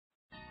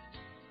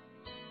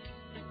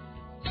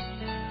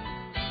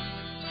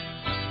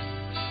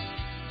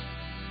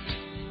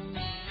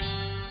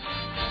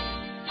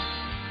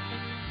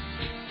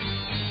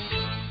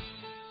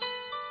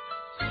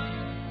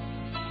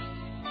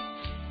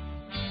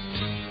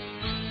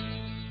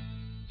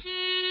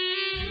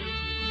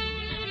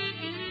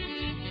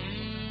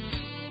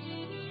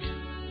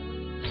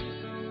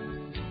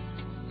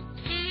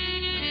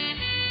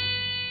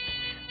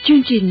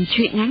Chương trình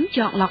Truyện ngắn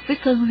chọn lọc với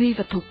Sơn Huy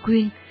và Thục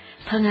Quyên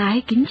thân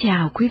ái kính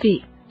chào quý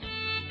vị.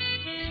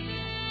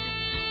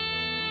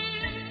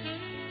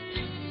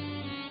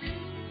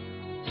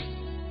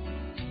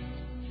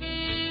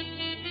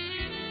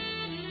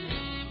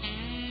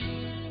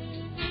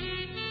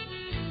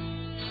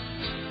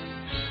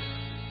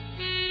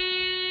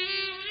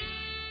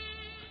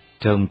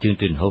 Trong chương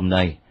trình hôm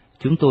nay,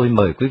 chúng tôi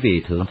mời quý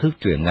vị thưởng thức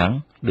truyện ngắn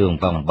Đường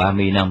vòng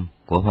 30 năm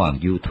của Hoàng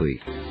Du Thuỵ.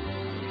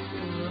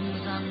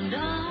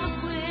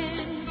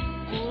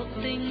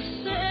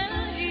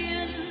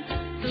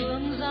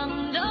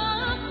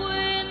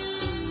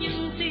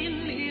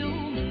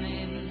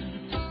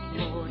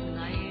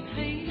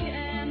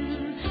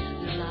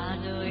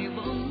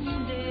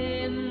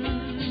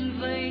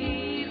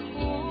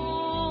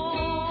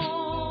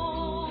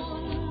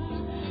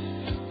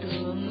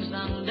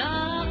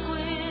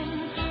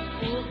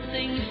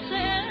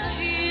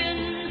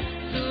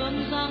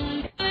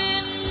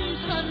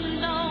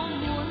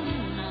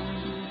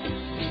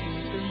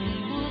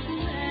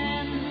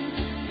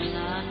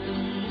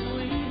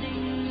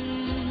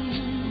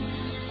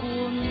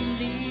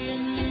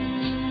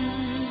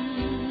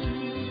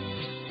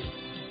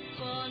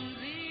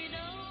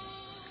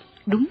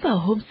 Đúng vào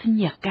hôm sinh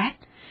nhật Cát,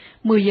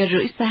 10 giờ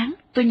rưỡi sáng,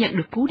 tôi nhận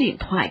được cú điện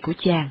thoại của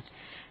chàng,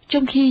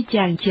 trong khi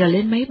chàng chờ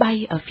lên máy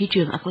bay ở phi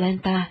trường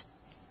Atlanta.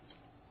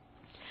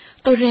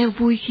 Tôi reo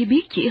vui khi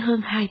biết chỉ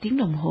hơn 2 tiếng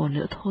đồng hồ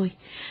nữa thôi,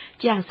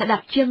 chàng sẽ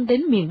đặt chân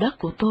đến miền đất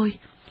của tôi.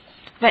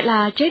 Vậy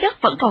là trái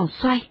đất vẫn còn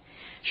xoay,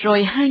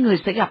 rồi hai người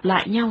sẽ gặp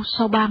lại nhau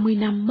sau 30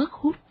 năm mất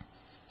hút.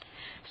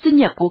 Sinh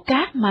nhật của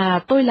Cát mà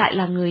tôi lại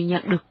là người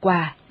nhận được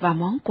quà, và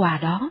món quà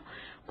đó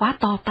quá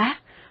to tát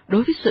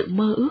đối với sự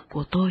mơ ước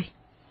của tôi.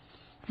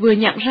 Vừa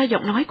nhận ra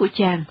giọng nói của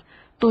chàng,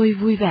 tôi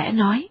vui vẻ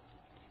nói: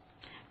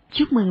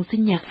 "Chúc mừng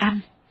sinh nhật anh."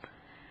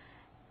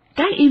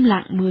 Cát im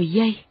lặng 10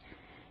 giây,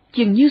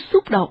 dường như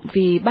xúc động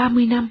vì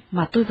 30 năm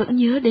mà tôi vẫn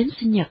nhớ đến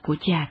sinh nhật của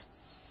chàng.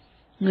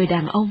 Người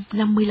đàn ông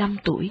 55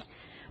 tuổi,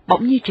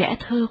 bỗng như trẻ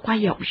thơ qua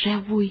giọng reo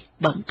vui,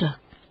 bẩn cợt.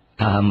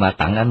 Mà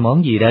tặng anh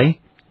món gì đấy?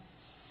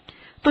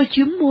 Tôi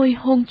chướm môi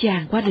hôn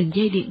chàng qua đường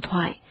dây điện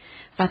thoại,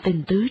 và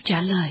tình tứ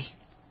trả lời: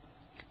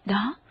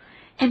 "Đó,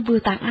 em vừa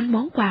tặng anh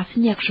món quà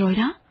sinh nhật rồi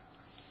đó."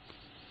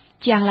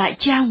 Chàng lại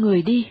trao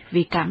người đi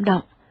vì cảm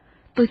động.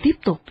 Tôi tiếp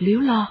tục líu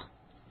lo: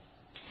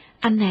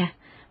 "Anh nè,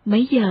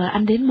 mấy giờ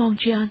anh đến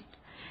Montreal?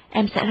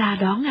 Em sẽ ra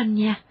đón anh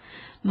nha.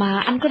 Mà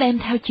anh có đem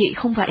theo chị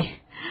không vậy?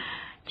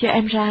 Cho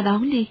em ra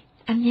đón đi,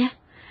 anh nha.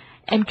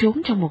 Em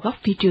trốn trong một góc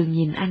phi trường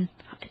nhìn anh.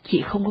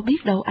 Chị không có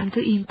biết đâu, anh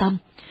cứ yên tâm.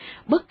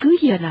 Bất cứ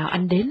giờ nào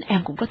anh đến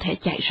em cũng có thể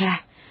chạy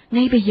ra.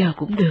 Ngay bây giờ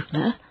cũng được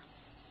nữa."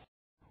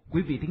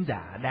 Quý vị thính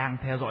giả đang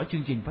theo dõi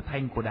chương trình phát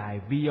thanh của đài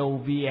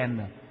VOVN,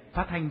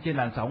 phát thanh trên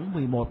làn sóng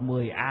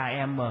 1110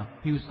 AM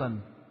Houston.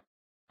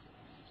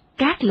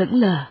 Cát lững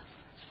lờ: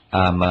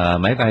 Mà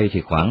máy bay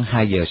thì khoảng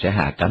 2 giờ sẽ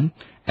hạ cánh,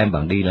 em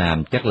bận đi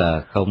làm chắc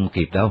là không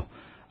kịp đâu.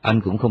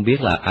 Anh cũng không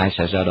biết là ai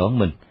sẽ ra đón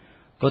mình.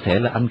 Có thể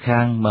là anh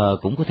Khang, mà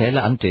cũng có thể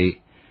là anh Trị.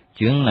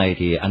 Chuyến này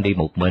thì anh đi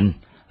một mình,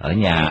 ở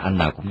nhà anh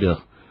nào cũng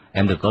được.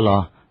 Em đừng có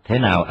lo, thế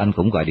nào anh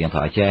cũng gọi điện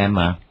thoại cho em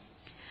mà.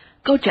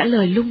 Câu trả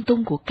lời lung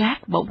tung của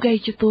Cát bỗng gây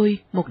cho tôi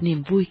một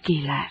niềm vui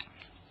kỳ lạ.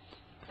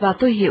 Và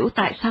tôi hiểu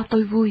tại sao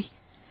tôi vui.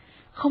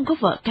 Không có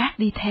vợ Cát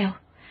đi theo,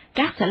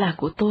 Cát sẽ là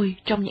của tôi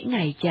trong những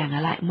ngày chàng ở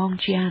lại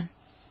Montreal.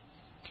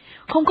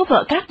 Không có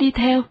vợ Cát đi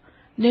theo,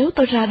 nếu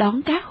tôi ra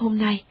đón Cát hôm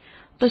nay,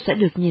 tôi sẽ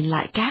được nhìn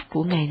lại Cát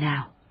của ngày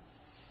nào.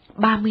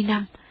 30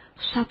 năm,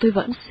 sao tôi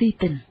vẫn si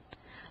tình?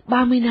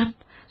 30 năm,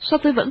 sao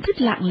tôi vẫn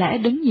thích lặng lẽ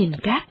đứng nhìn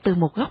Cát từ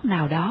một góc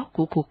nào đó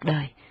của cuộc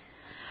đời?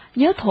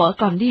 Nhớ thuở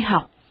còn đi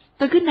học,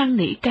 tôi cứ năn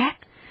nỉ Cát,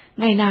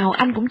 ngày nào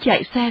anh cũng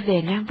chạy xe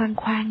về ngang Văn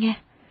Khoa nghe.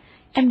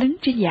 Em đứng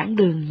trên giảng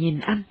đường nhìn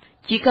anh,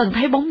 chỉ cần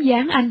thấy bóng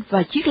dáng anh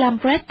và chiếc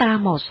Lambretta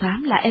màu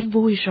xám là em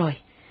vui rồi.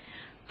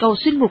 Cầu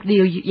xin một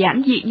điều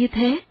giản dị như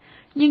thế,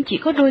 nhưng chỉ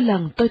có đôi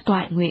lần tôi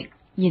toại nguyện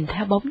nhìn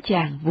theo bóng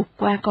chàng vụt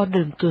qua con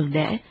đường cường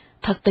để,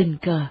 thật tình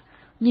cờ,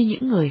 như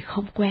những người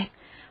không quen,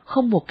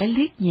 không một cái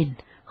liếc nhìn,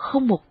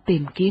 không một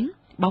tìm kiếm,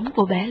 bóng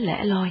cô bé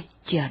lẻ loi,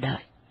 chờ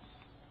đợi.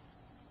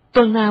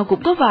 Tuần nào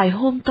cũng có vài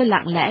hôm tôi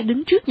lặng lẽ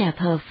đứng trước nhà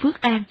thờ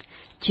Phước An,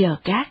 chờ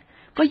Cát,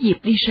 có dịp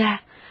đi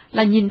ra,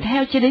 là nhìn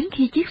theo cho đến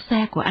khi chiếc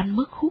xe của anh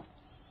mất hút.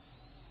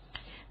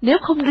 Nếu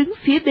không đứng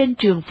phía bên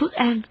trường Phước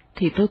An,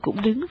 thì tôi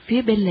cũng đứng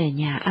phía bên lề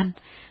nhà anh,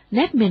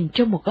 nép mình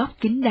trong một góc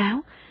kín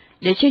đáo,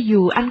 để cho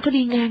dù anh có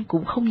đi ngang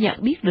cũng không nhận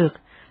biết được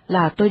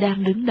là tôi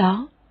đang đứng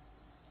đó.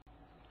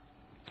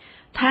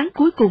 Tháng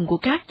cuối cùng của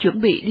Cát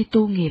chuẩn bị đi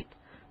tu nghiệp,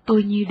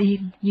 tôi như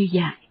điên, như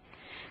dại.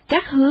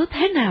 Cát hứa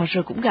thế nào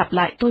rồi cũng gặp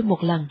lại tôi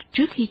một lần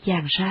trước khi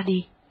chàng ra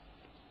đi.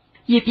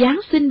 Dịp Giáng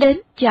sinh đến,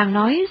 chàng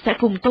nói sẽ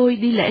cùng tôi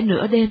đi lễ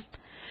nửa đêm.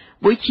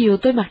 Buổi chiều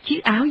tôi mặc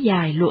chiếc áo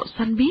dài lụa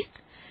xanh biếc,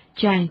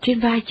 chàng trên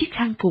vai chiếc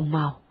khăn cùng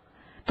màu.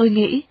 Tôi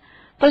nghĩ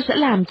tôi sẽ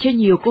làm cho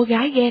nhiều cô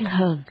gái ghen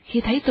hờn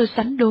khi thấy tôi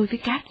sánh đôi với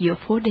Cát giữa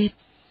phố đêm.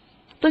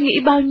 Tôi nghĩ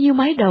bao nhiêu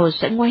mái đầu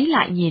sẽ ngoáy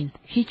lại nhìn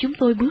khi chúng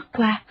tôi bước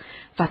qua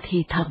và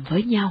thì thầm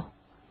với nhau: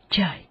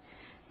 "Trời,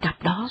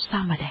 cặp đó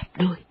sao mà đẹp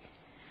đôi."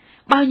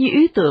 Bao nhiêu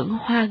ý tưởng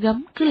hoa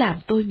gấm cứ làm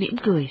tôi mỉm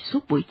cười suốt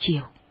buổi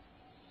chiều.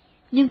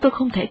 Nhưng tôi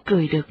không thể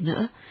cười được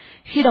nữa,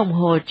 khi đồng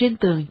hồ trên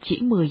tường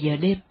chỉ 10 giờ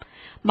đêm,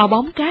 mà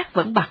bóng cát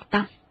vẫn bặt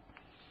tăm.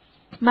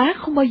 Má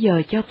không bao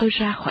giờ cho tôi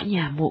ra khỏi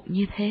nhà muộn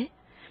như thế,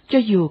 cho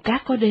dù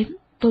cát có đến,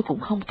 tôi cũng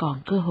không còn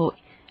cơ hội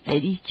để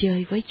đi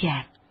chơi với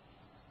chàng.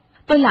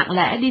 Tôi lặng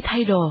lẽ đi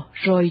thay đồ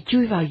rồi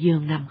chui vào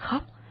giường nằm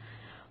khóc.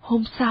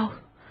 Hôm sau,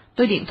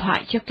 tôi điện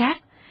thoại cho Cát,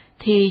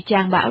 thì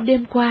chàng bảo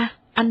đêm qua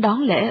anh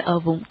đón lễ ở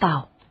Vũng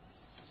Tàu.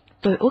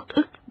 Tôi uất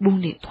ức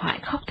buông điện thoại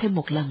khóc thêm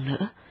một lần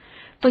nữa.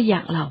 Tôi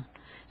dặn lòng,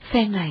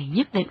 phen này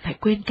nhất định phải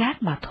quên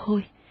Cát mà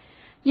thôi.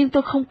 Nhưng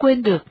tôi không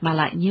quên được mà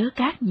lại nhớ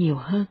Cát nhiều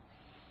hơn.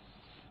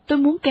 Tôi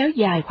muốn kéo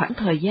dài khoảng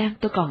thời gian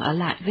tôi còn ở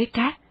lại với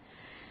Cát.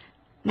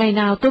 Ngày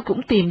nào tôi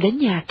cũng tìm đến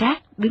nhà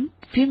Cát, đứng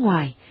phía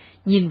ngoài,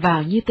 nhìn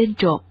vào như tên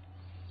trộm.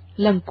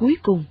 Lần cuối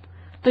cùng,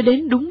 tôi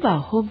đến đúng vào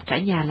hôm cả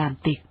nhà làm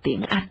tiệc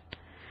tiễn anh.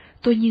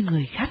 Tôi như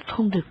người khách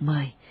không được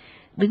mời,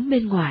 đứng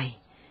bên ngoài,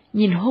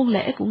 nhìn hôn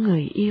lễ của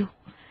người yêu.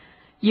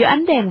 Giữa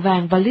ánh đèn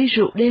vàng và ly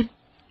rượu đêm,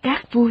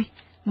 Cát vui,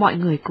 mọi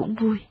người cũng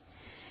vui.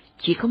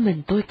 Chỉ có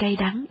mình tôi cay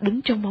đắng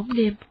đứng trong bóng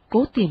đêm,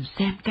 cố tìm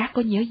xem Cát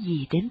có nhớ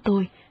gì đến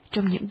tôi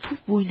trong những phút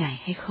vui này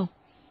hay không.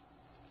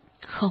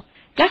 Không,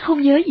 Cát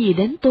không nhớ gì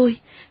đến tôi,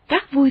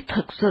 Cát vui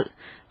thật sự,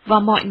 và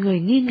mọi người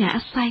nghiêng ngã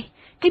say.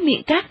 Cái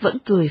miệng Cát vẫn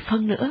cười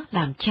phân nữa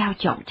làm trao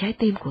trọng trái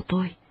tim của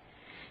tôi.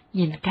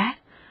 Nhìn Cát,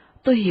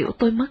 tôi hiểu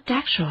tôi mất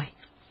Cát rồi.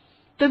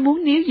 Tôi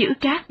muốn níu giữ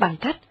Cát bằng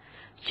cách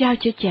trao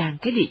cho chàng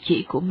cái địa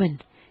chỉ của mình,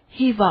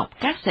 hy vọng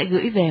Cát sẽ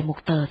gửi về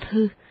một tờ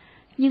thư,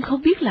 nhưng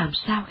không biết làm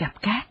sao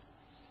gặp Cát.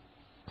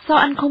 Sao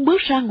anh không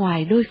bước ra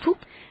ngoài đôi phút,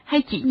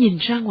 hay chỉ nhìn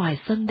ra ngoài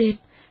sân đêm,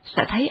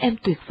 sẽ thấy em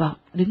tuyệt vọng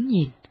đứng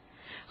nhìn.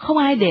 Không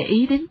ai để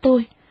ý đến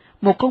tôi,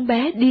 một con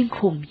bé điên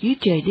khùng dưới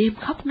trời đêm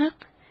khóc ngất.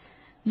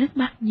 Nước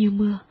mắt như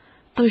mưa,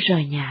 tôi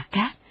rời nhà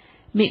Cát,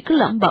 miệng cứ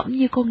lẩm bẩm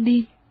như con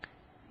điên.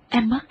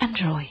 Em mất anh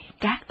rồi,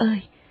 Cát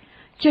ơi,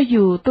 cho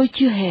dù tôi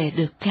chưa hề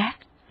được Cát.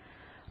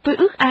 Tôi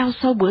ước ao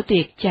sau bữa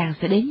tiệc chàng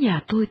sẽ đến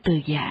nhà tôi từ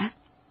giã.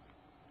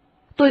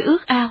 Tôi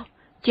ước ao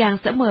chàng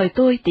sẽ mời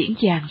tôi tiễn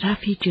chàng ra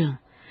phi trường,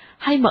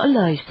 hay mở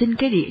lời xin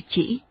cái địa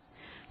chỉ.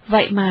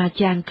 Vậy mà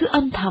chàng cứ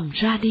âm thầm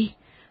ra đi,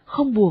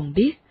 không buồn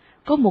biết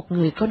có một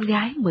người con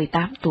gái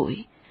 18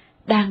 tuổi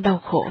đang đau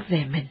khổ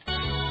về mình.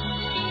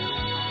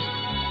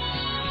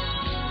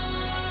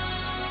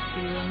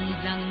 Tưởng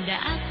rằng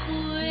đã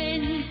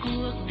quên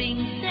cuộc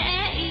tình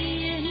sẽ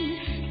yên,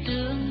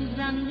 tưởng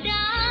rằng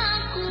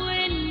đã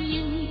quên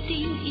những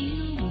tin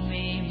yêu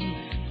mềm.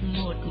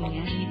 Một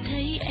ngày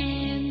thấy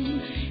em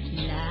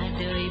là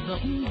đời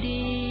bỗng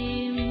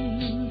đêm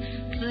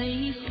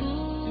vây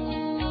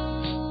phun.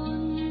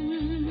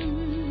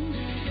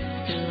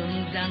 Tưởng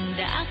rằng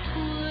đã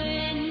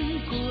quên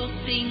cuộc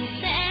tình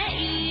sẽ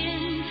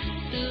yên,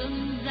 tưởng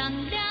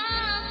rằng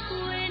đã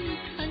quên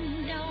thân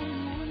đau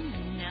muốn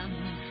nằm,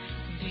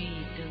 vì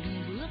từng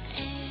bước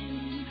em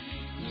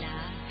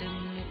là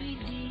từng mũi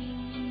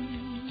đinh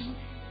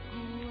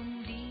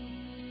cuồng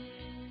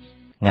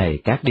điên. Ngày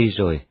Cát đi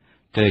rồi,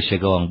 trời Sài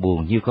Gòn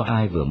buồn như có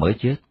ai vừa mới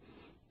chết.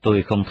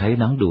 Tôi không thấy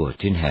nắng đùa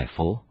trên hè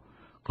phố,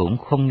 cũng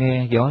không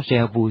nghe gió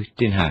reo vui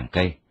trên hàng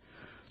cây.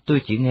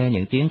 Tôi chỉ nghe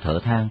những tiếng thở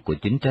than của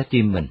chính trái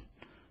tim mình.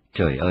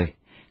 Trời ơi,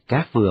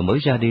 Cát vừa mới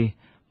ra đi,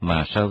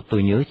 mà sao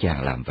tôi nhớ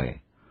chàng làm vậy?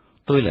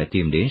 Tôi lại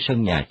tìm đến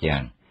sân nhà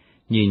chàng,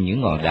 nhìn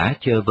những ngọn đá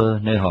chơ vơ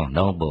nơi hòn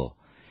non bộ,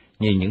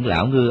 nhìn những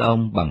lão ngư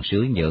ông bằng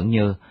sứ nhởn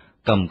nhơ,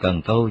 cầm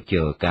cần câu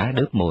chờ cá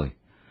đớp mồi.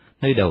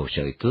 Nơi đầu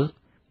sợi cước,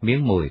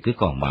 miếng mồi cứ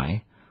còn mãi,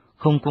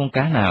 không con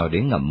cá nào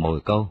để ngậm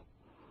mồi câu.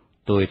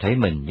 Tôi thấy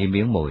mình như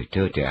miếng mồi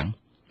trơ trẽn.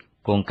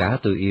 Con cá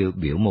tôi yêu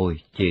biểu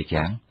môi, chê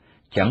chán,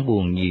 chẳng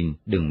buồn nhìn,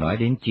 đừng nói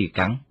đến chi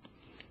cắn.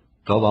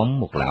 Có bóng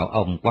một lão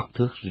ông quắc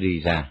thước đi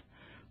ra,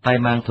 tay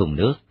mang thùng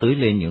nước tưới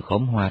lên những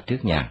khóm hoa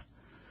trước nhà.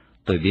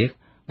 Tôi biết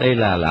đây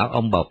là lão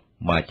ông Bộc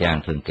mà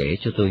chàng thường kể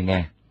cho tôi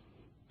nghe.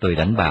 Tôi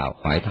đánh bạo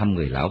hỏi thăm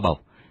người lão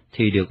Bộc,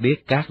 thì được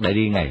biết Cát đã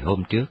đi ngày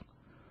hôm trước.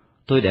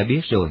 Tôi đã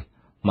biết rồi,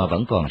 mà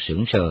vẫn còn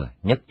sững sờ,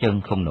 nhấc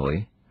chân không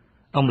nổi.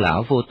 Ông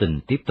lão vô tình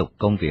tiếp tục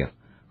công việc,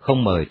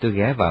 không mời tôi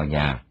ghé vào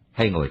nhà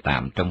hay ngồi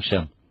tạm trong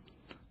sân.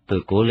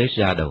 Tôi cố lết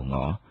ra đầu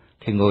ngõ,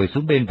 thì ngồi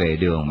xuống bên vệ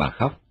đường mà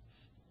khóc.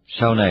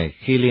 Sau này,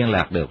 khi liên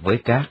lạc được với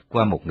Cát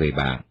qua một người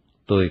bạn,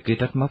 tôi cứ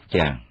trách móc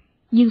chàng.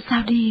 Nhưng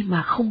sao đi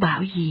mà không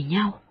bảo gì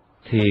nhau?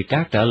 Thì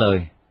Cát trả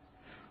lời,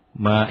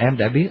 mà em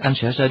đã biết anh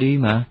sẽ ra đi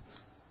mà.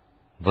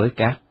 Với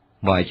Cát,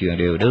 mọi chuyện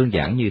đều đơn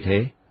giản như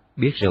thế,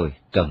 biết rồi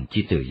cần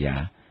chi từ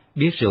giã,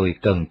 biết rồi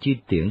cần chi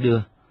tiễn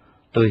đưa.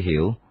 Tôi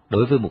hiểu,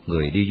 đối với một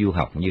người đi du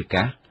học như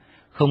Cát,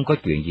 không có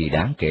chuyện gì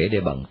đáng kể để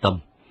bận tâm,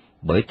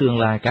 bởi tương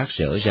lai Cát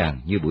rõ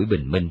ràng như buổi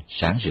bình minh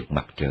sáng rực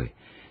mặt trời,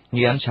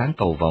 như ánh sáng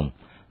cầu vồng,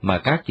 mà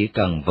Cát chỉ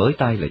cần với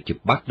tay là chụp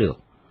bắt được.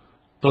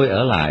 Tôi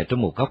ở lại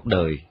trong một góc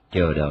đời,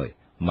 chờ đợi,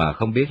 mà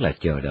không biết là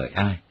chờ đợi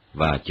ai,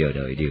 và chờ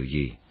đợi điều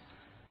gì.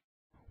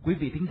 Quý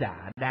vị thính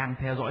giả đang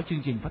theo dõi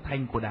chương trình phát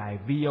thanh của đài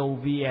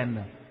VOVN,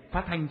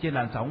 phát thanh trên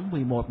làn sóng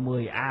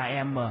 1110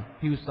 AM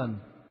Houston.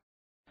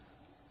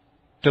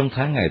 Trong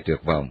tháng ngày tuyệt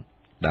vọng,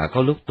 đã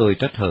có lúc tôi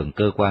trách hờn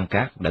cơ quan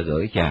Cát đã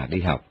gửi chàng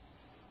đi học,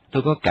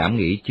 Tôi có cảm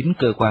nghĩ chính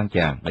cơ quan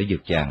chàng đã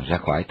giật chàng ra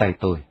khỏi tay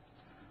tôi.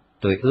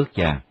 Tôi ước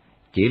chàng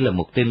chỉ là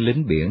một tên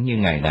lính biển như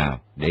ngày nào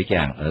để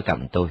chàng ở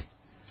cạnh tôi.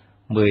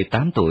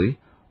 18 tuổi,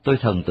 tôi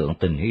thần tượng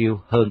tình yêu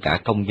hơn cả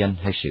công danh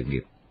hay sự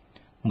nghiệp.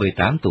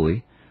 18 tuổi,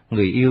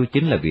 người yêu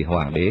chính là vị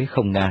hoàng đế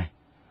không ngai.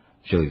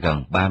 Rồi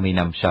gần 30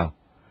 năm sau,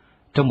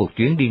 trong một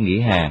chuyến đi nghỉ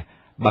hè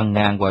băng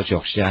ngang qua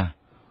Georgia,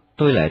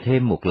 tôi lại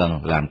thêm một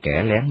lần làm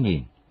kẻ lén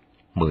nhìn.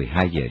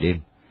 12 giờ đêm,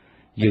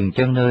 dừng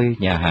chân nơi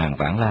nhà hàng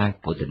vãng lai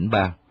của tỉnh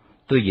bang,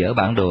 tôi dỡ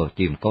bản đồ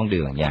tìm con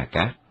đường nhà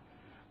cát.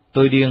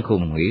 Tôi điên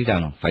khùng nghĩ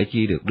rằng phải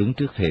chi được đứng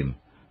trước thềm,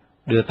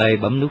 đưa tay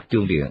bấm nút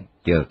chuông điện,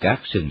 chờ cát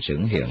sừng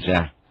sững hiện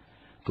ra.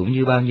 Cũng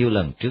như bao nhiêu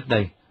lần trước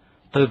đây,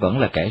 tôi vẫn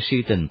là kẻ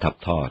si tình thập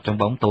thò trong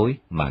bóng tối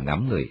mà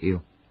ngắm người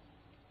yêu.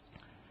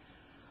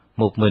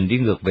 Một mình đi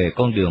ngược về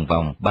con đường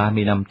vòng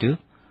 30 năm trước,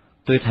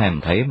 tôi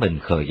thèm thấy mình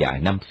khờ dại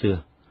năm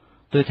xưa.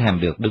 Tôi thèm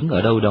được đứng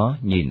ở đâu đó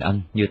nhìn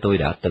anh như tôi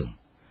đã từng.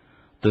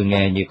 Tôi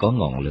nghe như có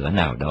ngọn lửa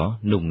nào đó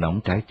nung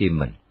nóng trái tim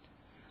mình.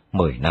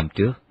 10 năm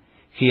trước,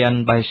 khi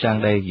anh bay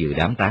sang đây dự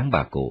đám táng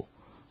bà cụ,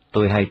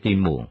 tôi hay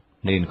tim muộn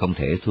nên không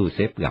thể thu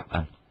xếp gặp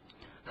anh.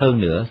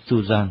 Hơn nữa,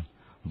 Susan,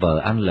 vợ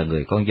anh là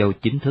người con dâu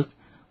chính thức,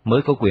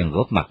 mới có quyền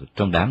góp mặt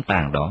trong đám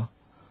tang đó.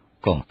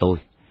 Còn tôi,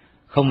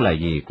 không là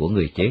gì của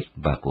người chết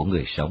và của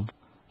người sống,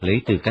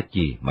 lấy tư cách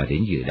gì mà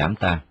đến dự đám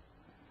tang.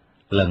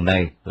 Lần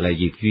này là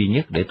dịp duy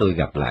nhất để tôi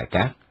gặp lại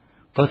Cát,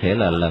 có thể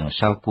là lần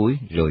sau cuối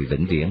rồi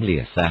vĩnh viễn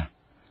lìa xa.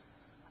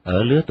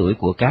 Ở lứa tuổi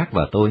của Cát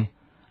và tôi,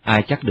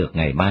 ai chắc được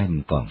ngày mai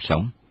mình còn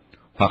sống,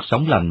 hoặc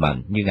sống lành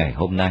mạnh như ngày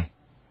hôm nay.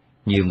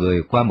 Nhiều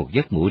người qua một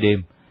giấc ngủ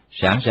đêm,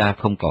 sáng ra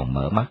không còn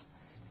mở mắt.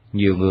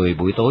 Nhiều người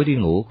buổi tối đi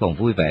ngủ còn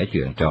vui vẻ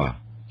chuyện trò,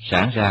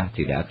 sáng ra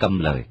thì đã câm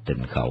lời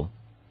tịnh khẩu.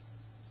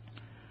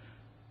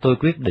 Tôi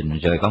quyết định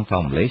rời văn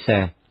phòng lấy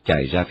xe,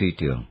 chạy ra phi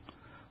trường.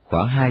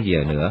 Khoảng 2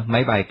 giờ nữa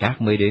máy bay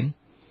Cát mới đến.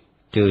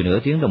 Trừ nửa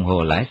tiếng đồng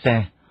hồ lái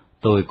xe,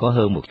 tôi có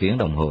hơn 1 tiếng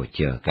đồng hồ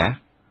chờ Cát.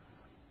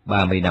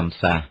 30 năm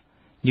xa,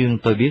 nhưng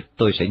tôi biết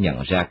tôi sẽ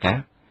nhận ra Cát,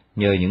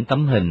 nhờ những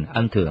tấm hình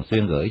anh thường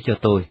xuyên gửi cho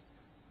tôi.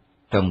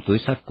 Trong túi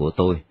xách của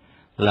tôi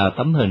là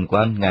tấm hình của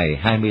anh ngày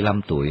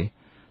 25 tuổi,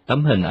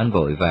 tấm hình anh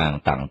vội vàng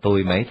tặng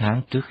tôi mấy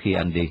tháng trước khi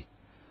anh đi.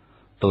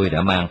 Tôi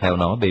đã mang theo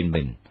nó bên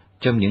mình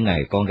trong những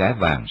ngày con gái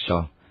vàng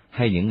son,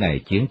 hay những ngày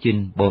chiến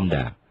chinh bom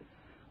đạn.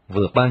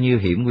 Vượt bao nhiêu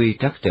hiểm nguy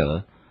trắc trở,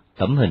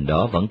 tấm hình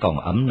đó vẫn còn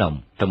ấm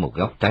nồng trong một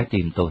góc trái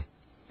tim tôi.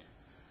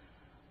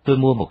 Tôi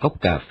mua một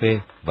cốc cà phê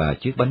và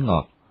chiếc bánh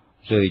ngọt,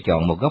 rồi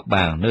chọn một góc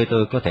bàn nơi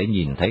tôi có thể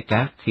nhìn thấy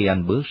Cát khi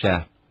anh bước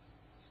ra.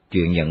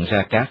 Chuyện nhận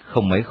ra Cát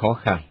không mấy khó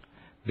khăn,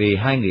 vì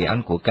hai người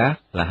anh của Cát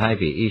là hai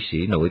vị y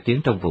sĩ nổi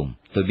tiếng trong vùng,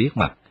 tôi biết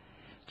mặt.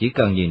 Chỉ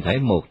cần nhìn thấy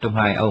một trong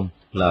hai ông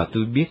là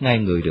tôi biết ngay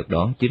người được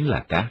đón chính là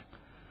Cát.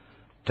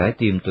 Trái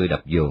tim tôi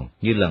đập dồn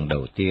như lần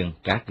đầu tiên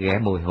Cát ghé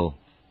môi hôn.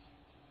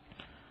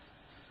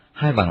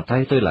 Hai bàn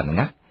tay tôi lạnh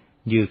ngắt,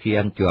 như khi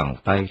anh choàng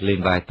tay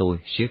lên vai tôi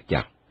siết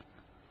chặt.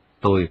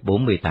 Tôi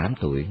 48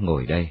 tuổi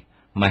ngồi đây,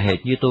 mà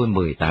hệt như tôi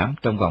 18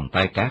 trong vòng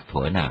tay Cát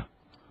thuở nào.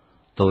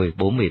 Tôi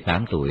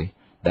 48 tuổi,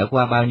 đã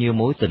qua bao nhiêu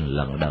mối tình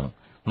lận đận,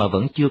 mà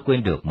vẫn chưa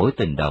quên được mối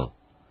tình đầu.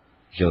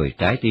 Rồi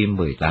trái tim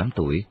 18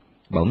 tuổi,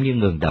 bỗng như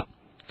ngừng đập,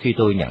 khi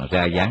tôi nhận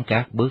ra dáng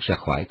Cát bước ra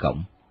khỏi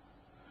cổng.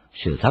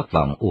 Sự thất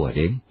vọng ùa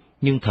đến,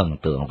 nhưng thần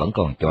tượng vẫn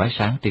còn chói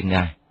sáng trên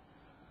ngai.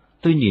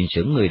 Tôi nhìn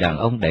sững người đàn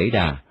ông đẩy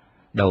đà,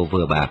 đầu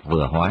vừa bạc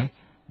vừa hói,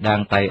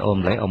 đang tay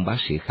ôm lấy ông bác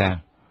sĩ Khang.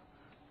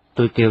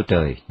 Tôi kêu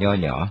trời nho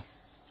nhỏ.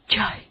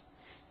 Trời,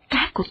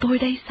 Cát của tôi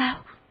đây sao?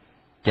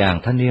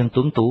 Chàng thanh niên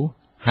tuấn tú,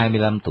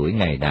 25 tuổi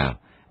ngày nào,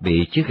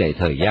 bị chiếc gậy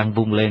thời gian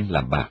vung lên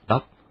làm bạc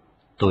tóc.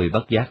 Tôi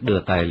bất giác đưa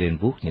tay lên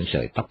vuốt những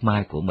sợi tóc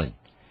mai của mình,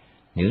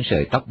 những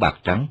sợi tóc bạc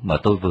trắng mà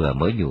tôi vừa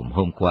mới nhuộm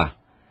hôm qua.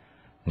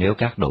 Nếu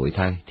Cát đổi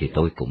thay thì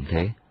tôi cũng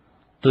thế.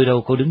 Tôi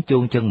đâu có đứng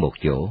chôn chân một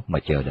chỗ mà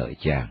chờ đợi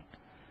chàng.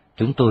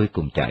 Chúng tôi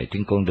cùng chạy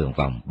trên con đường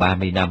vòng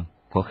 30 năm,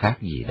 có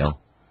khác gì đâu.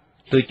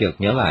 Tôi chợt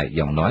nhớ lại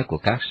giọng nói của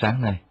Cát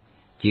sáng nay.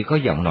 Chỉ có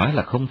giọng nói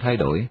là không thay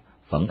đổi,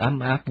 vẫn ấm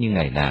áp như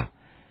ngày nào,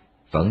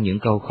 vẫn những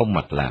câu không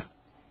mạch lạc.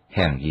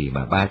 Hèn gì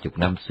mà 30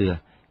 năm xưa,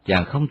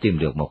 chàng không tìm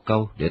được một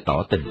câu để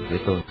tỏ tình với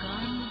tôi.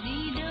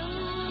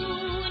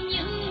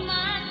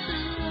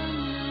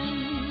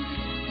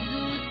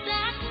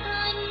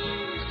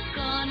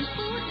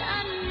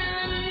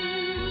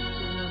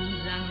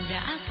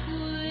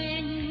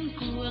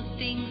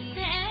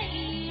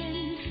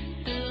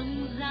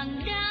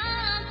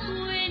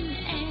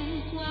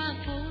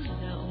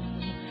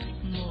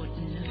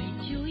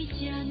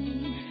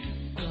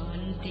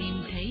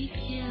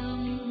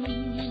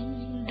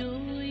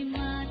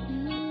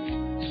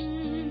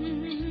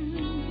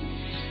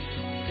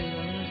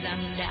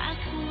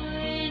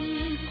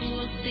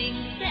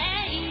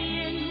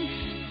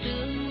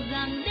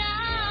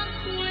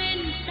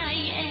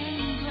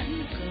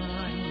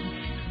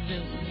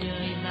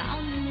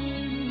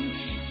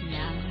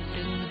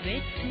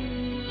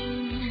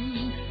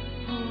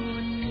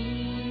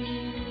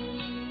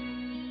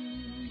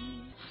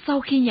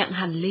 Sau khi nhận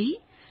hành lý,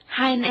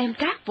 hai anh em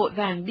Cát vội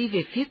vàng đi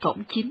về phía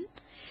cổng chính.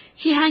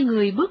 Khi hai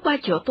người bước qua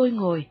chỗ tôi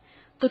ngồi,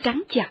 Tôi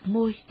cắn chặt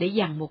môi để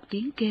dằn một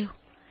tiếng kêu.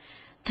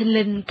 Thình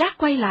lình Cát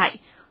quay lại.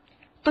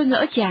 Tôi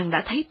ngỡ chàng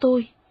đã thấy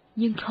tôi,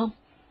 nhưng không.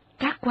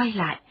 Cát quay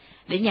lại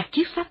để nhặt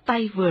chiếc xách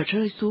tay vừa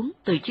rơi xuống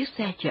từ chiếc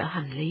xe chở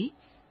hành lý.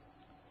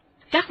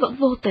 Cát vẫn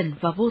vô tình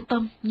và vô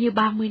tâm như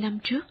 30 năm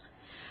trước.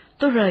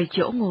 Tôi rời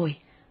chỗ ngồi,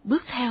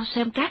 bước theo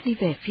xem Cát đi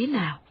về phía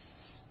nào.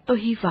 Tôi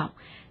hy vọng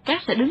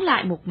Cát sẽ đứng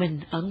lại một mình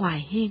ở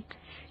ngoài hiên,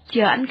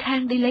 chờ anh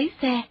Khang đi lấy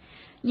xe,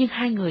 nhưng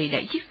hai người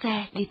đẩy chiếc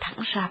xe đi thẳng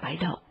ra bãi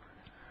đậu.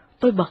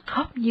 Tôi bật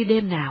khóc như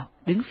đêm nào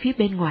đứng phía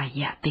bên ngoài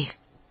dạ tiệc.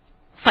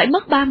 Phải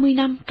mất 30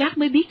 năm Cát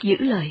mới biết giữ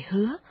lời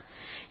hứa.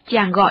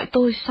 Chàng gọi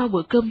tôi sau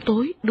bữa cơm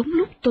tối, đúng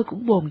lúc tôi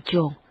cũng bồn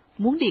chồn,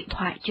 muốn điện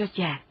thoại cho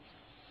chàng.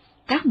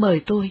 Cát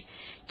mời tôi,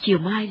 chiều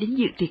mai đến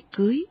dự tiệc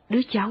cưới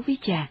đứa cháu với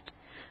chàng.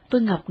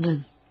 Tôi ngập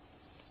ngừng.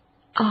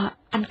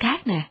 Anh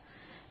Cát nè,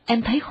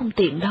 em thấy không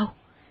tiện đâu,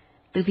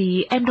 tại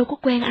vì em đâu có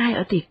quen ai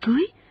ở tiệc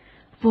cưới,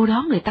 vô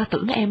đó người ta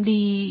tưởng em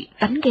đi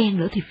đánh ghen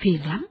nữa thì phiền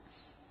lắm.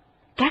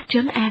 Cát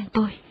trấn an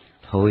tôi.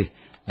 Thôi,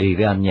 đi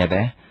với anh nha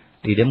bé,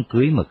 đi đám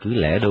cưới mà cứ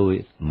lẻ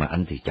đôi, mà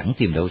anh thì chẳng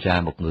tìm đâu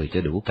ra một người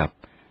cho đủ cặp.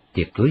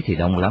 Tiệc cưới thì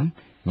đông lắm,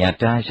 nhà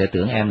trai sẽ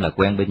tưởng em là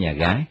quen bên nhà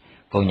gái,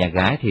 còn nhà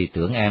gái thì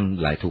tưởng em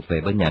lại thuộc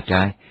về bên nhà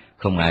trai,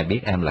 không ai biết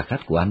em là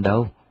khách của anh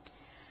đâu.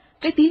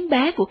 Cái tiếng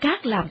bé của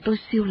Cát làm tôi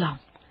siêu lòng.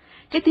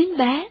 Cái tiếng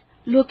bé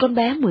lôi con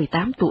bé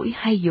 18 tuổi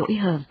hay dỗi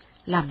hờn,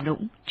 làm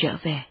nũng trở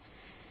về.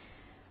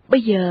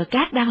 Bây giờ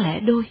Cát đang lẻ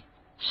đôi,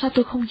 sao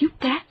tôi không giúp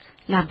Cát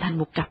làm thành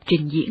một cặp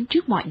trình diễn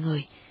trước mọi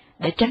người,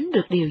 để tránh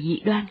được điều dị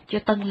đoan cho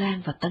tân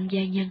lang và tân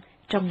gia nhân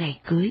trong ngày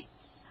cưới.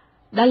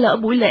 Đã lỡ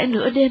buổi lễ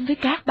nửa đêm với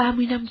Cát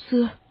 30 năm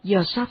xưa,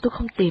 giờ sao tôi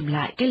không tìm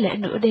lại cái lễ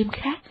nửa đêm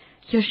khác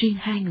cho riêng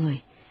hai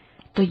người.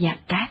 Tôi dặn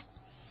Cát.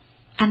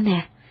 Anh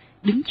nè,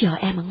 đứng chờ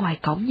em ở ngoài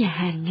cổng nhà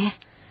hàng nghe.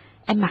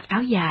 Em mặc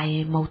áo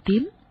dài màu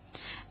tím.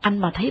 Anh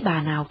mà thấy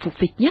bà nào phục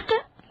vịt nhất á,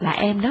 là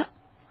em đó.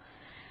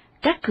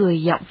 Cát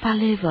cười giọng pha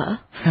lê vỡ.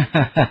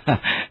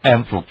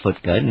 Em phục vịt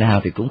cỡ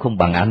nào thì cũng không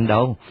bằng anh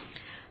đâu.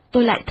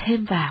 Tôi lại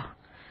thêm vào.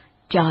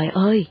 Trời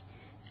ơi,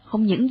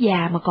 không những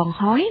già mà còn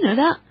hói nữa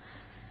đó.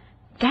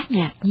 Cát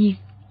ngạc nhiên.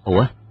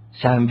 Ủa,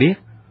 sao em biết?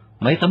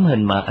 Mấy tấm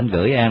hình mà anh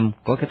gửi em,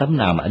 có cái tấm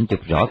nào mà anh chụp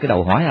rõ cái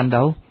đầu hói anh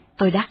đâu?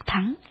 Tôi đắc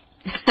thắng.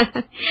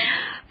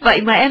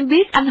 Vậy mà em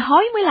biết anh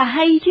hói mới là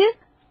hay chứ.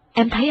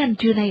 Em thấy anh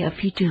trưa nay ở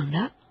phi trường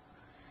đó.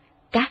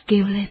 Cát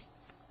kêu lên.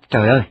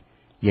 Trời ơi,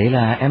 vậy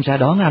là em ra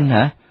đón anh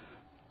hả?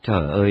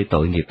 Trời ơi,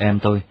 tội nghiệp em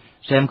tôi,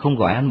 sao em không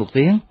gọi anh một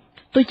tiếng?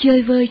 Tôi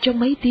chơi vơi trong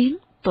mấy tiếng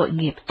tội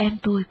nghiệp em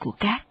tôi của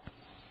Cát.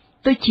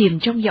 Tôi chìm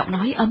trong giọng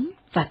nói ấm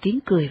và tiếng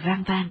cười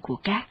vang vang của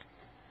Cát.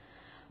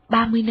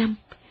 30 năm,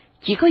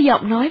 chỉ có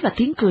giọng nói và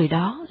tiếng cười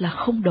đó là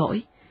không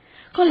đổi.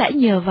 Có lẽ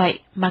nhờ vậy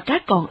mà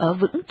Cát còn ở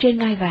vững trên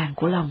ngai vàng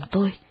của lòng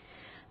tôi.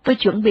 Tôi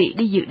chuẩn bị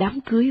đi dự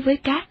đám cưới với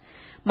Cát,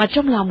 mà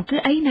trong lòng cứ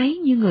áy náy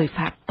như người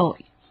phạm tội.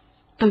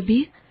 Tôi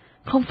biết,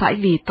 không phải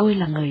vì tôi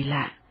là người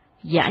lạ,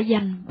 giả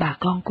danh bà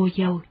con cô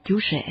dâu, chú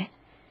rể.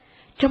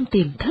 Trong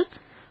tiềm thức,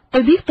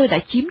 tôi biết tôi đã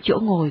chiếm chỗ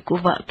ngồi của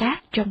vợ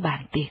Cát trong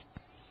bàn tiệc.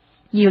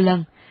 Nhiều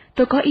lần,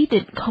 tôi có ý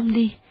định không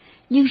đi,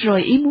 nhưng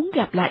rồi ý muốn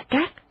gặp lại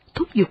Cát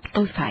thúc giục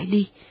tôi phải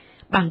đi,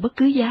 bằng bất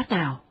cứ giá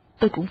nào,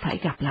 tôi cũng phải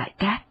gặp lại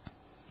Cát.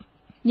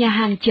 Nhà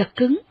hàng chật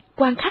cứng,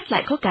 quan khách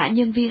lại có cả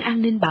nhân viên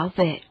an ninh bảo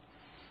vệ.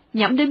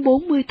 Nhẩm đến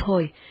 40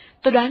 thồi,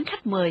 tôi đoán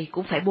khách mời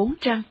cũng phải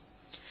 400.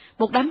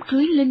 Một đám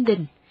cưới linh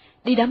đình,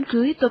 đi đám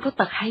cưới tôi có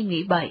tật hay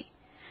nghĩ bậy.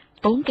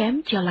 Tốn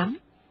kém cho lắm,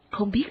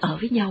 không biết ở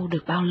với nhau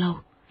được bao lâu.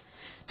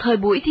 Thời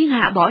buổi thiên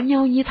hạ bỏ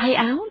nhau như thay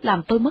áo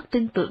làm tôi mất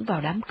tin tưởng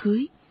vào đám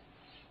cưới.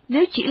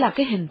 Nếu chỉ là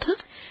cái hình thức,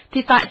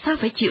 thì tại sao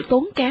phải chịu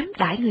tốn kém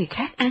đãi người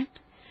khác ăn?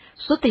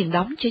 Số tiền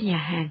đóng cho nhà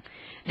hàng,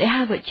 để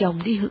hai vợ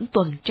chồng đi hưởng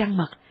tuần trăng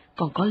mật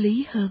còn có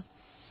lý hơn.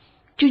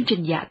 Chương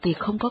trình dạ tiệc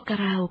không có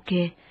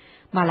karaoke,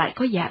 mà lại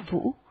có dạ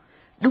vũ.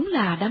 Đúng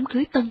là đám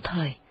cưới tân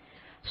thời.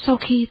 Sau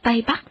khi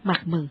tay bắt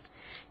mặt mừng,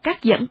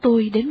 Cát dẫn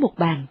tôi đến một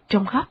bàn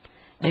trong góc,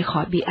 để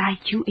khỏi bị ai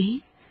chú ý.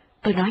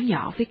 Tôi nói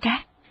nhỏ với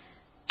Cát.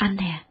 Anh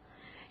nè,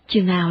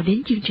 chừng nào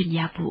đến chương trình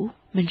dạ vũ,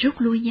 mình rút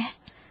lui nha.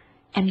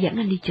 Em dẫn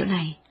anh đi chỗ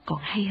này, còn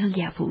hay hơn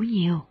dạ vũ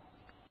nhiều.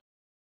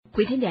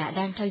 Quý thính giả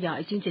đang theo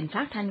dõi chương trình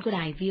phát thanh của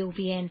đài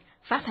VOVN,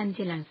 phát thanh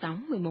trên làn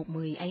sóng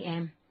 1110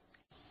 AM.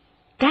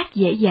 Cát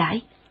dễ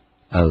dãi.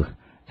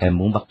 Em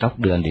muốn bắt cóc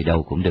đưa anh đi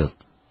đâu cũng được,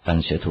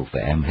 anh sẽ thuộc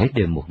về em hết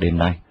đêm một đêm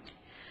nay.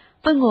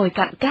 Tôi ngồi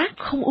cạnh Cát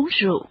không uống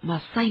rượu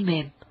mà say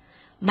mềm.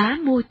 Má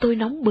môi tôi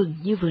nóng bừng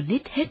như vừa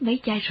nít hết mấy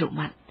chai rượu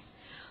mạnh.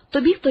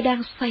 Tôi biết tôi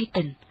đang say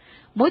tình,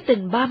 mối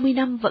tình 30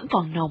 năm vẫn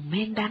còn nồng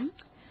men đắng.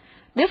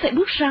 Nếu phải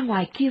bước ra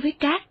ngoài kia với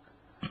Cát,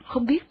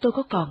 không biết tôi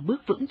có còn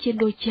bước vững trên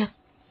đôi chân.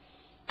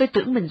 Tôi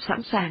tưởng mình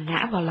sẵn sàng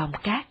ngã vào lòng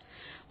Cát,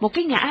 một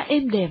cái ngã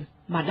êm đềm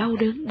mà đau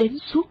đớn đến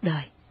suốt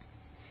đời.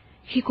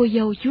 Khi cô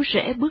dâu chú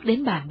rể bước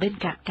đến bàn bên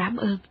cạnh cảm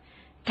ơn,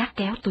 Cát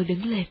kéo tôi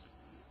đứng lên.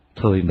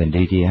 Thôi mình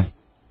đi đi em.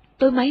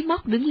 Tôi máy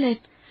móc đứng lên,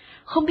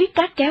 không biết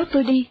Cát kéo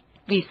tôi đi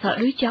vì sợ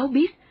đứa cháu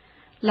biết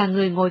là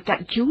người ngồi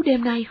cạnh chú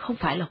đêm nay không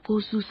phải là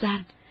cô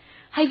Susan,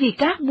 hay vì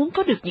Cát muốn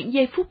có được những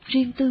giây phút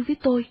riêng tư với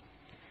tôi.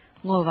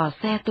 Ngồi vào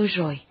xe tôi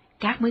rồi,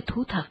 Cát mới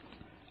thú thật.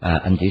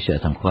 Anh chỉ sợ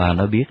thằng Khoa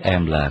nó biết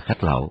em là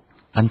khách lậu.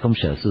 Anh không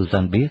sợ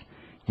Susan biết,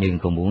 nhưng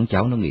không muốn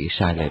cháu nó nghĩ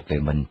sai lệch về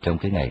mình trong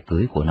cái ngày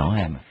cưới của nó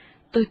em.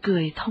 Tôi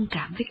cười thông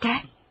cảm với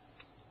Cát.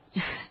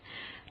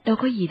 Đâu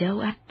có gì đâu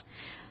anh.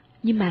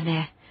 Nhưng mà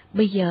nè,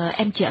 bây giờ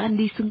em chở anh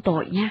đi xưng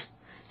tội nha.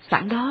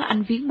 Sẵn đó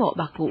anh viếng mộ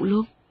bà cụ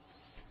luôn.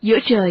 Giữa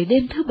trời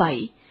đêm thứ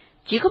Bảy,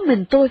 chỉ có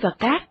mình tôi và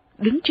Cát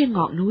đứng trên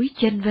ngọn núi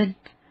chênh vênh.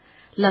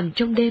 Lần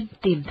trong đêm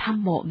tìm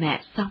thăm mộ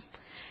mẹ xong,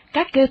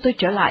 Cát kêu tôi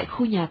trở lại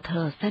khu nhà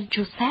thờ Saint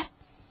Joseph.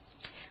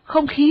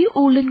 Không khí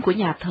u linh của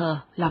nhà thờ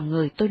làm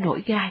người tôi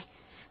nổi gai.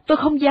 Tôi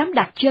không dám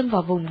đặt chân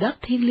vào vùng đất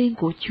thiêng liêng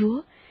của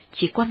Chúa,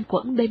 chỉ quanh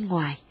quẩn bên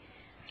ngoài.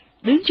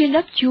 Đứng trên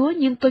đất Chúa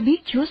nhưng tôi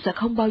biết Chúa sẽ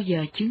không bao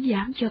giờ chứng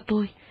giám cho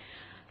tôi.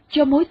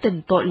 Cho mối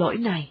tình tội lỗi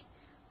này,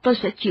 tôi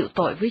sẽ chịu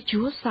tội với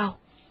Chúa sau.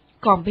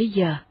 Còn bây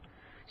giờ,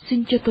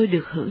 xin cho tôi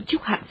được hưởng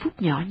chút hạnh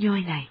phúc nhỏ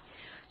nhoi này,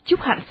 chút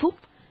hạnh phúc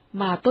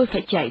mà tôi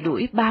phải chạy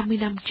đuổi 30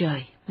 năm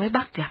trời mới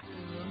bắt gặp.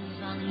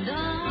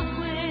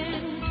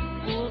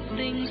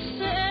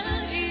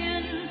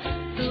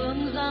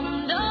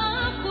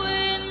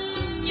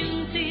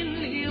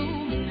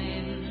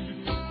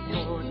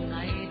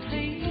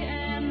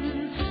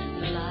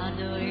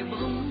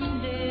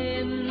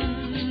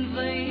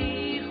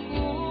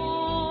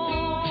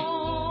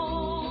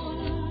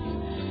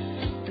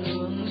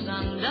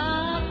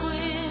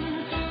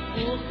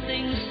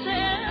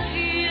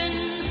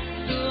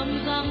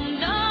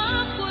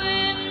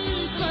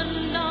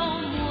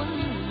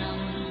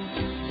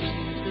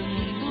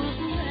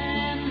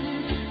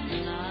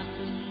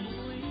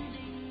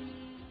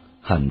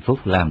 Hạnh phúc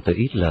làm tôi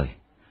ít lời,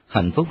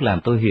 hạnh phúc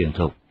làm tôi hiền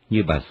thục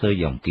như bà xơi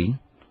dòng kín.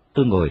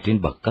 Tôi ngồi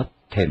trên bậc cấp,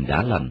 thềm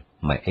đá lạnh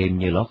mà êm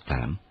như lót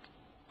thảm.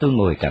 Tôi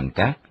ngồi cạnh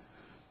Cát,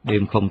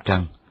 đêm không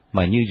trăng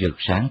mà như rực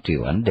sáng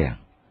triệu ánh đèn.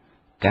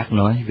 Cát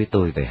nói với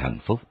tôi về hạnh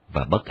phúc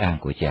và bất an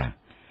của chàng.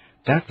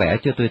 Cát vẽ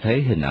cho tôi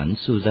thấy hình ảnh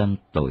Susan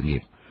tội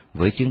nghiệp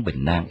với chứng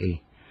bệnh nan y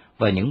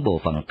và những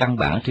bộ phận căn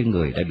bản trên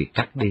người đã bị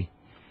cắt đi.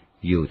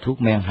 Dù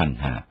thuốc men hành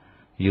hạ,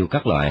 dù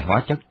các loại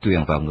hóa chất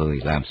truyền vào người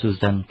làm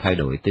Susan thay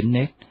đổi tính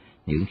nết,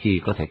 những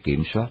khi có thể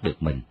kiểm soát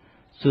được mình,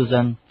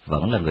 Susan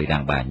vẫn là người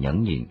đàn bà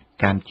nhẫn nhịn,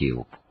 cam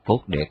chịu,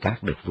 cốt để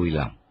Cát được vui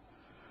lòng.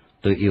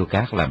 Tôi yêu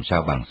Cát làm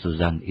sao bằng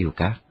Susan yêu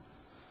Cát.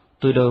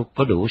 Tôi đâu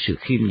có đủ sự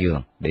khiêm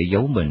nhường để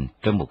giấu mình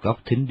trong một góc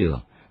thính đường,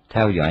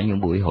 theo dõi những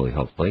buổi hội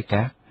họp với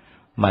Cát,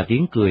 mà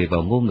tiếng cười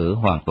vào ngôn ngữ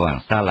hoàn toàn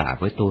xa lạ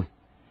với tôi.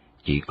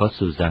 Chỉ có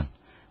Susan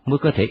mới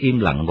có thể im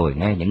lặng ngồi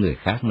nghe những người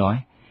khác nói,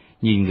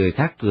 nhìn người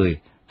khác cười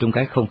trong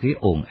cái không khí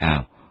ồn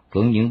ào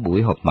của những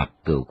buổi họp mặt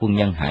cựu quân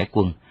nhân hải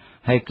quân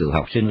hay cựu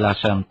học sinh La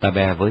Salle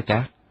Tabe với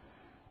Cát.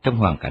 Trong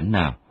hoàn cảnh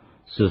nào,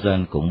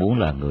 Susan cũng muốn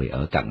là người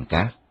ở cạnh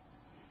Cát.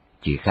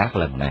 Chỉ khác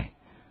lần này,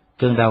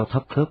 cơn đau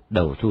thấp khớp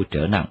đầu thu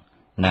trở nặng,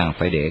 nàng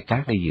phải để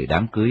Cát đi dự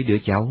đám cưới đứa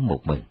cháu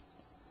một mình.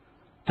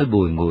 Tôi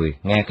bùi ngùi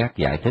nghe Cát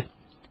giải thích,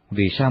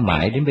 vì sao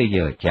mãi đến bây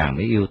giờ chàng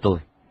mới yêu tôi,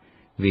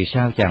 vì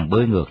sao chàng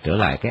bơi ngược trở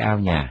lại cái ao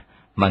nhà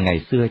mà ngày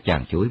xưa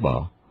chàng chối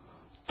bỏ.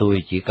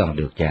 Tôi chỉ cần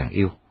được chàng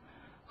yêu,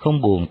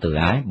 không buồn tự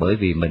ái bởi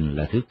vì mình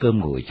là thứ cơm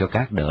nguội cho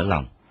Cát đỡ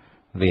lòng.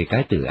 Vì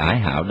cái tự ái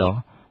hảo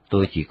đó,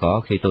 tôi chỉ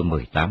có khi tôi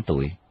 18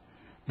 tuổi.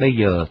 Bây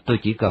giờ tôi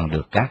chỉ cần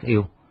được Cát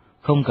yêu,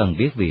 không cần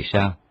biết vì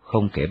sao,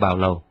 không kể bao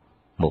lâu,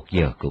 1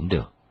 giờ cũng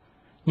được.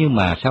 Nhưng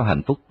mà sao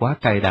hạnh phúc quá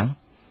cay đắng?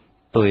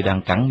 Tôi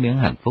đang cắn miếng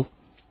hạnh phúc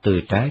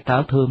từ trái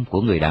táo thơm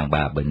của người đàn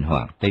bà bệnh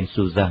hoạn tên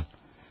Susan,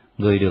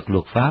 người được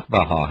luật pháp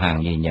và họ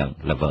hàng nhìn nhận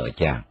là vợ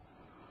chàng.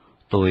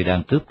 Tôi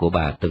đang cướp của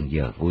bà từng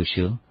giờ vui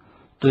sướng.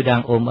 Tôi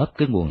đang ôm ấp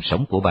cái nguồn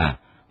sống của bà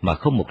mà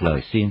không một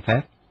lời xin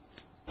phép.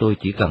 Tôi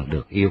chỉ cần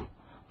được yêu,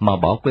 mà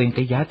bỏ quên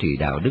cái giá trị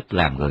đạo đức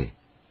làm người.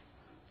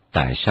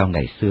 Tại sao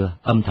ngày xưa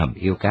âm thầm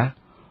yêu Cát,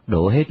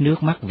 đổ hết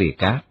nước mắt vì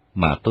Cát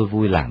mà tôi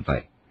vui làm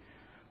vậy?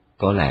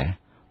 Có lẽ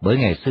bởi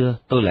ngày xưa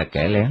tôi là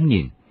kẻ lén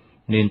nhìn,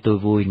 nên tôi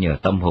vui nhờ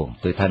tâm hồn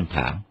tôi thanh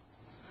thản.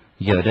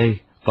 Giờ đây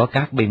có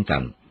Cát bên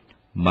cạnh,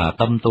 mà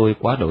tâm tôi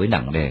quá đổi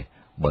nặng nề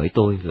bởi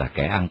tôi là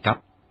kẻ ăn cắp.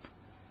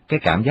 Cái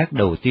cảm giác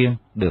đầu tiên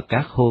được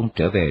Cát hôn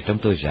trở về trong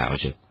tôi rạo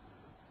rực.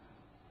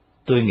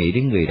 Tôi nghĩ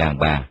đến người đàn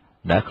bà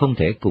đã không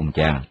thể cùng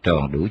chàng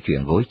tròn đủ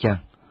chuyện gối chăn.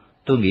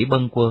 Tôi nghĩ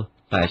bâng quơ,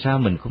 tại sao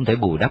mình không thể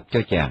bù đắp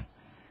cho chàng?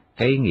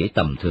 Cái ý nghĩ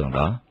tầm thường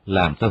đó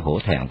làm tôi hổ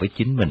thẹn với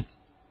chính mình.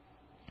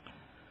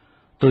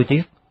 Tôi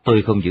tiếc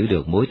tôi không giữ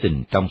được mối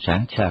tình trong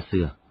sáng xa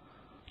xưa.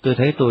 Tôi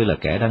thấy tôi là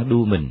kẻ đang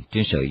đu mình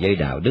trên sợi dây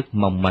đạo đức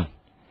mong manh.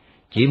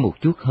 Chỉ một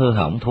chút hơ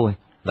hỏng thôi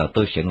là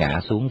tôi sẽ ngã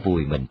xuống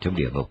vùi mình trong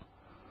địa ngục.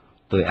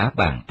 Tôi áp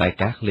bàn tay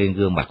Cát lên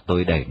gương mặt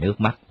tôi đầy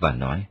nước mắt và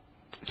nói: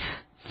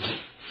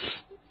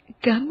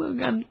 Cảm ơn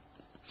anh.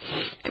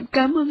 Em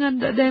cảm ơn anh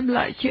đã đem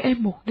lại cho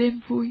em một đêm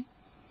vui.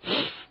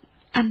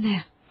 Anh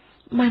nè,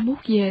 mai mốt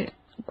về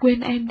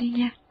quên em đi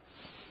nha.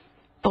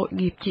 Tội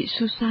nghiệp chị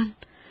Susan,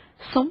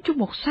 sống trong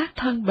một xác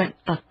thân bệnh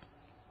tật.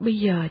 Bây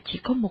giờ chỉ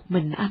có một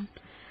mình anh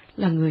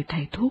là người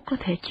thầy thuốc có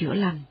thể chữa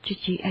lành cho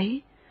chị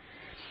ấy.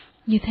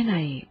 Như thế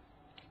này,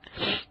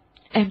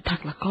 em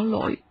thật là có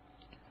lỗi.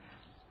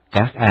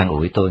 Cát an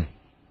ủi tôi: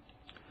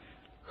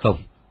 Không,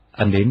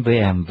 anh đến với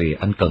em vì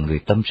anh cần người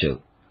tâm sự.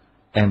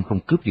 Em không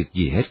cướp được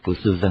gì hết của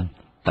Susan,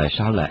 tại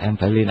sao là em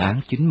phải lên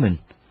án chính mình?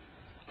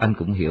 Anh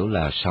cũng hiểu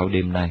là sau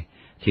đêm nay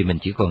thì mình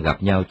chỉ còn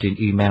gặp nhau trên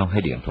email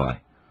hay điện thoại.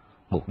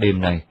 Một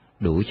đêm nay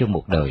đủ cho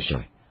một đời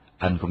rồi,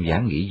 anh không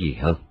dám nghĩ gì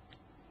hơn.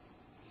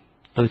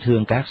 Tôi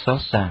thương Cát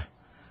xót xa,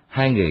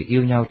 hai người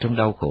yêu nhau trong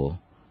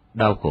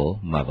đau khổ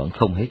mà vẫn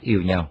không hết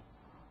yêu nhau.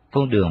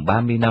 Con đường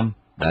 30 năm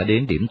đã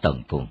đến điểm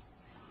tận cùng.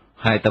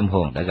 Hai tâm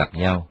hồn đã gặp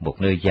nhau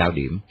một nơi giao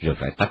điểm rồi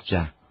phải tách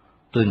ra.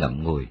 Tôi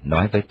ngậm ngùi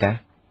nói với Cát.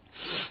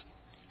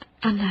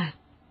 Anh à,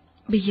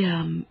 bây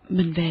giờ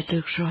mình về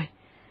được rồi.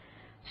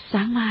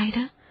 Sáng mai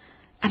đó,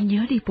 anh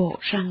nhớ đi bộ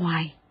ra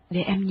ngoài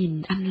để em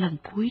nhìn anh lần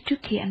cuối trước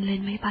khi anh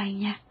lên máy bay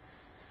nha.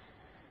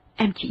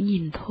 Em chỉ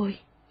nhìn thôi,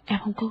 em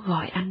không có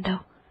gọi anh đâu.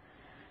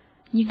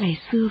 Như ngày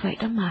xưa vậy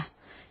đó mà,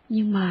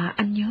 nhưng mà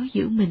anh nhớ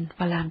giữ mình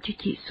và làm cho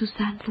chị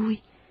Susan vui.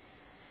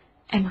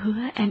 Em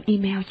hứa em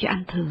email cho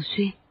anh thường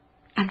xuyên,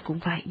 anh cũng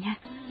vậy nha.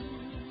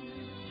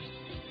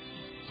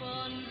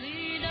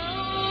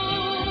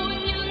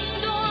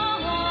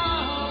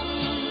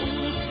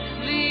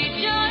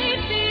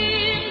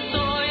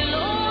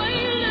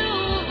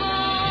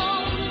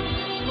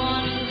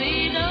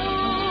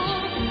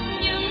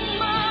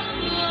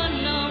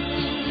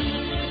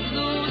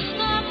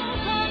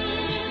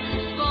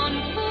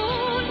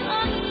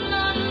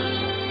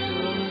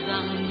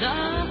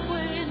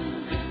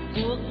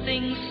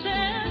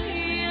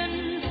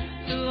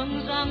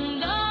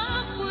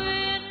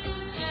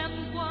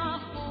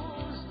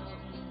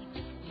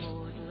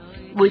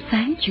 Buổi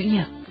sáng Chủ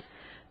nhật,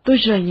 tôi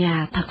rời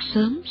nhà thật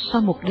sớm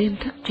sau một đêm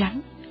thức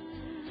trắng.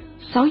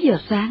 6 giờ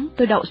sáng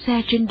tôi đậu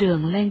xe trên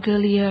đường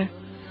Langelier,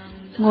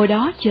 ngồi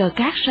đó chờ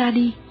Cát ra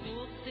đi.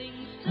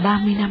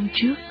 30 năm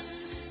trước,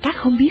 Cát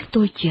không biết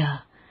tôi chờ,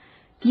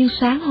 nhưng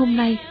sáng hôm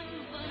nay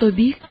tôi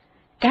biết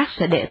Cát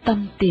sẽ để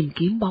tâm tìm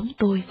kiếm bóng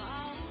tôi,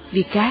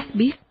 vì Cát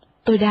biết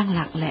tôi đang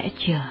lặng lẽ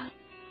chờ.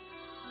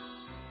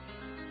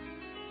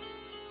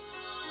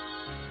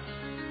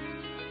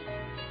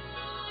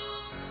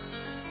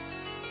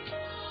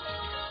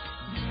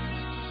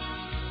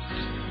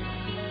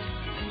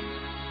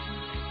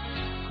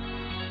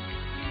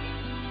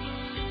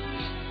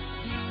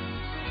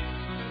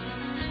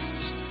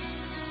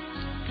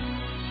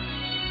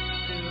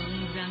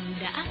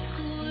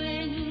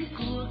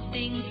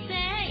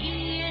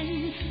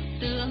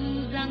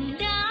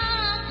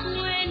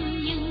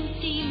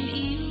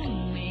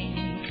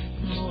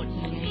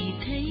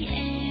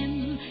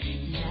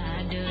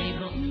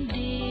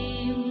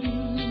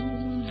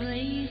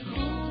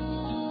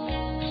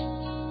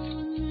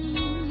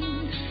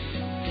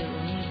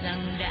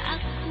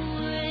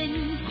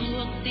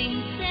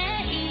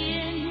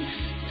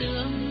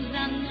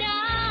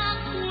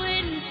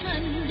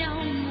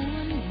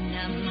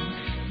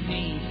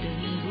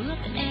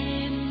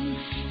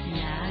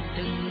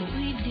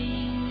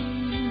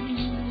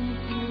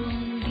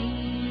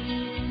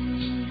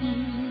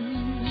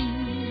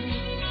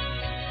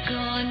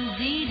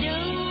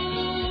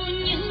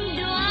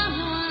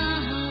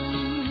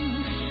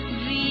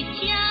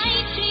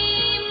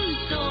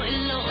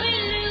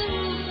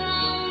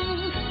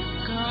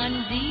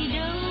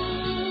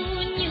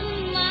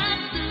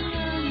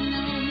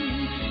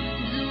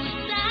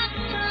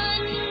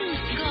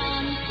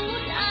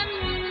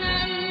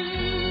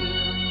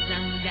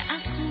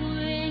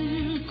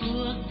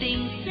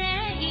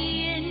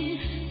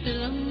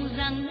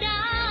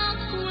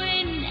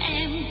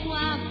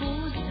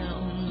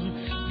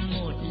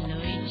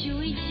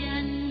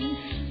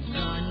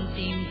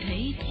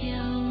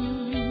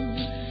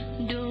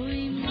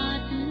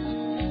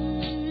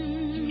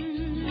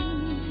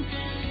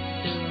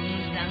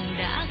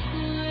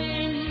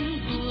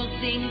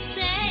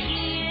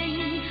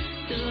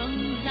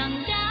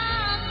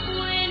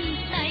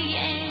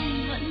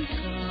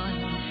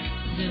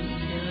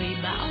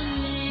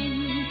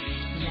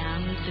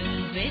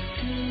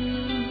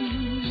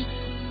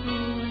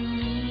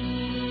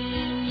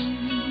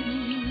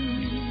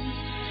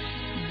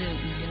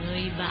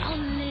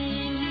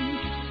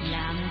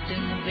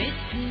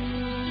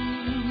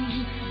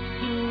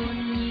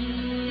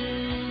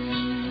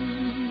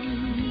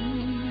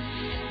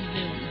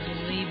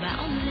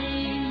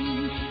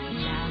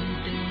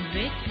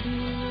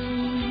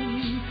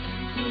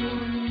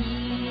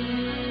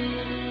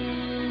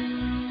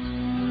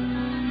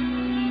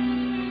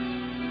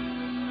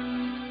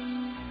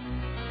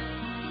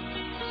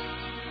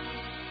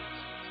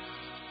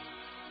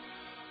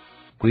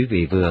 Quý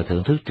vị vừa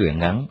thưởng thức truyện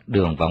ngắn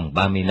Đường Vòng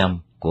 30 năm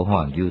của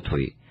Hoàng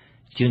Thuỵ.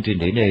 Chương trình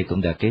đến đây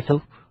cũng đã kết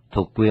thúc.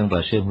 Thục Quyên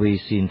và Sơn Huy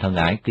xin thân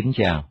ái kính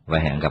chào và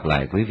hẹn gặp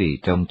lại quý vị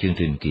trong chương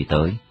trình kỳ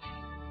tới.